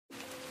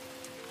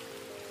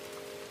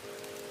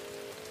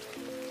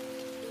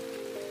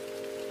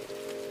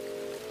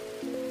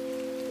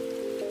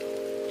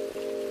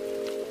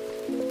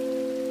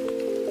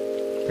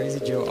Crazy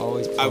Joe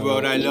always I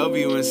wrote I love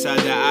you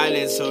inside the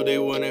island so they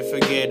wouldn't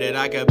forget it.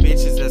 I got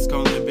bitches that's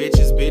calling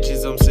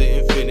bitches, I'm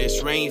sitting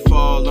finished.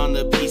 Rainfall on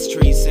the peace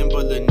tree, symbol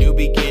of new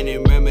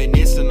beginning.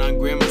 Reminiscing on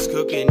grandma's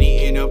cooking,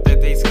 eating up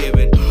that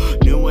Thanksgiving.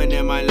 New one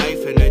in my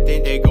life and I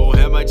think they gon'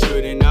 have my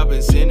children. I've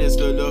been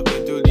sinister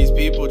looking through these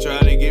people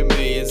trying to get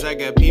millions. I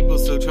got people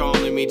still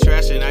trolling me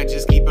trash and I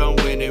just keep on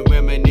winning.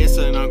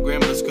 Reminiscing on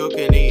grandma's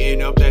cooking,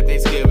 eating up that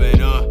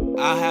Thanksgiving.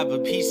 I have a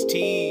peach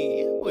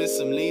tea with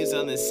some leaves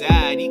on the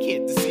side. You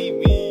can't deceive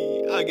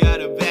me. I got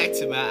her back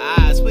to my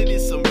eyes. Play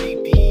this on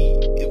repeat.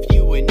 If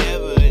you were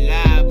never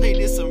alive, play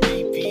this on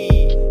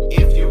repeat.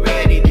 If you're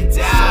ready to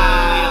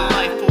die.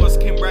 Suddenly a life force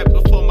came right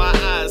before my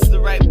eyes. The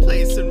right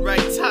place and right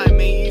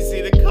time ain't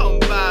easy to come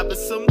by, but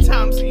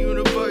sometimes the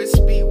universe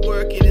be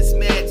working its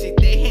magic.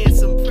 They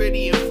handsome,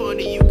 pretty, and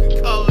funny. You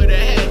could call it a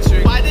hat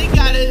trick. Why they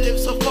gotta live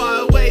so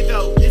far away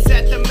though? Is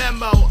that the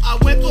memo? I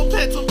went from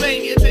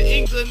Pennsylvania to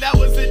England. That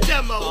was a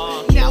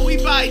demo. Now we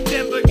buy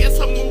Denver. Guess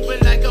I'm moving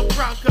like a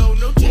Bronco.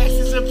 No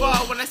taxes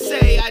involved when I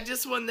say I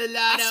just won the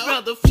lotto. I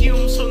smell the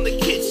fumes from the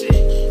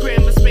kitchen.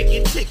 Grandma's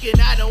making chicken.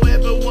 I don't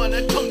ever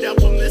wanna come down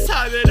from this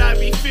high that I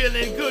be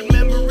feeling. Good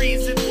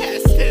memories and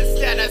past tense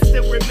that I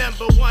still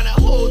remember. Wanna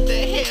hold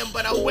their hand,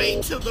 but I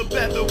wait till the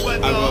better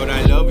weather. I wrote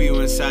I love you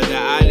inside the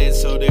island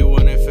so they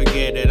wouldn't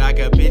forget it. I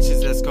got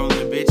bitches that's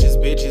calling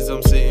bitches,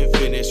 I'm sitting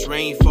finished.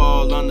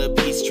 Rainfall on the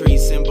peace tree,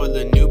 symbol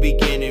of new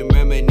beginning.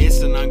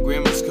 Reminiscing on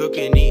grandma's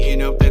cooking,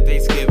 eating up that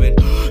Thanksgiving.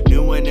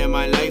 New one in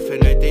my life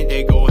and I think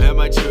they gon' have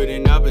my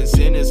children. I've been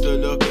sinister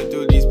looking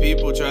through these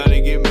people trying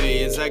to get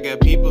millions. I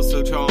got people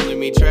still trolling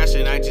me trash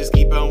and I just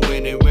keep on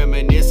winning.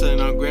 Reminiscing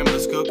on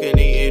grandma's cooking,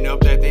 eating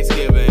up that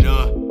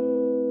Thanksgiving.